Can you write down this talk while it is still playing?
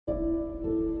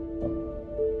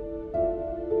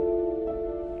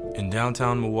In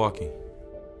downtown Milwaukee,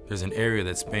 there's an area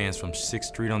that spans from 6th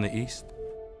Street on the east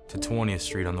to 20th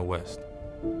Street on the west,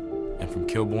 and from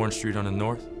Kilbourne Street on the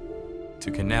north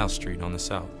to Canal Street on the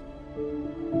south.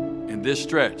 In this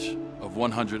stretch of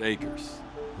 100 acres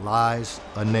lies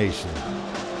a nation.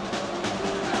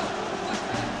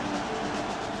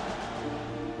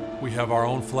 We have our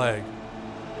own flag,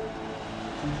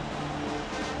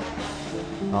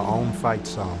 Our own fight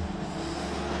song.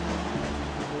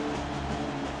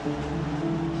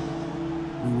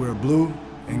 We wear blue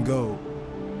and gold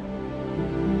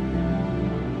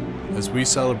as we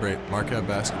celebrate Marquette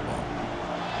basketball.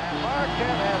 And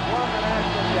Marquette has won the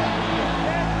national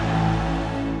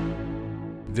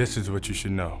championship. This is what you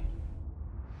should know.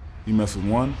 You mess with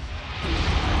one,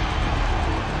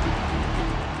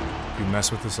 You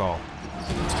mess with us all.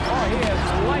 Oh, he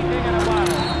is lightning in a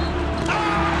bottle.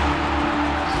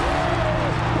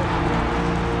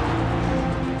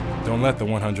 Don't let the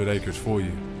 100 acres fool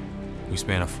you. We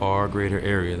span a far greater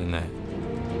area than that.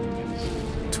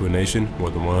 To a nation more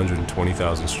than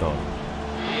 120,000 strong.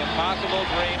 The impossible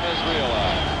dream is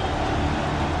realized.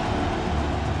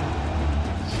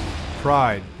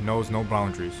 Pride knows no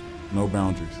boundaries. no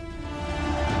boundaries.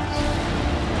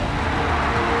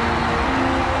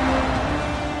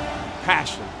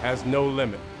 Passion has no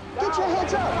limit. Get your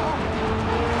heads up!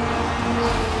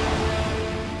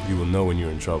 You will know when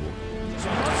you're in trouble.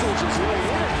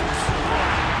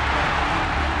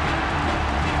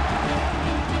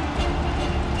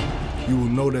 You will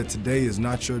know that today is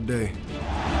not your day.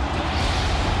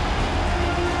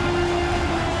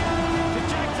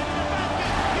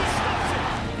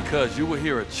 because you will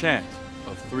hear a chant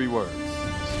of 3 words.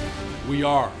 We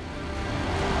are.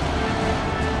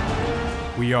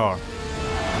 We are.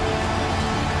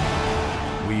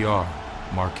 We are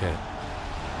Marquette.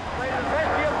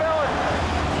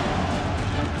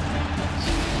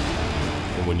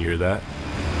 And when you hear that,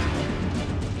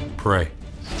 Pray.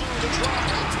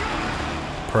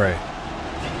 pray.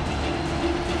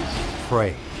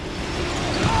 Pray.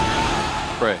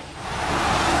 Pray.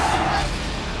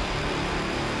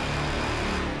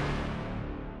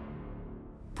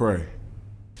 Pray.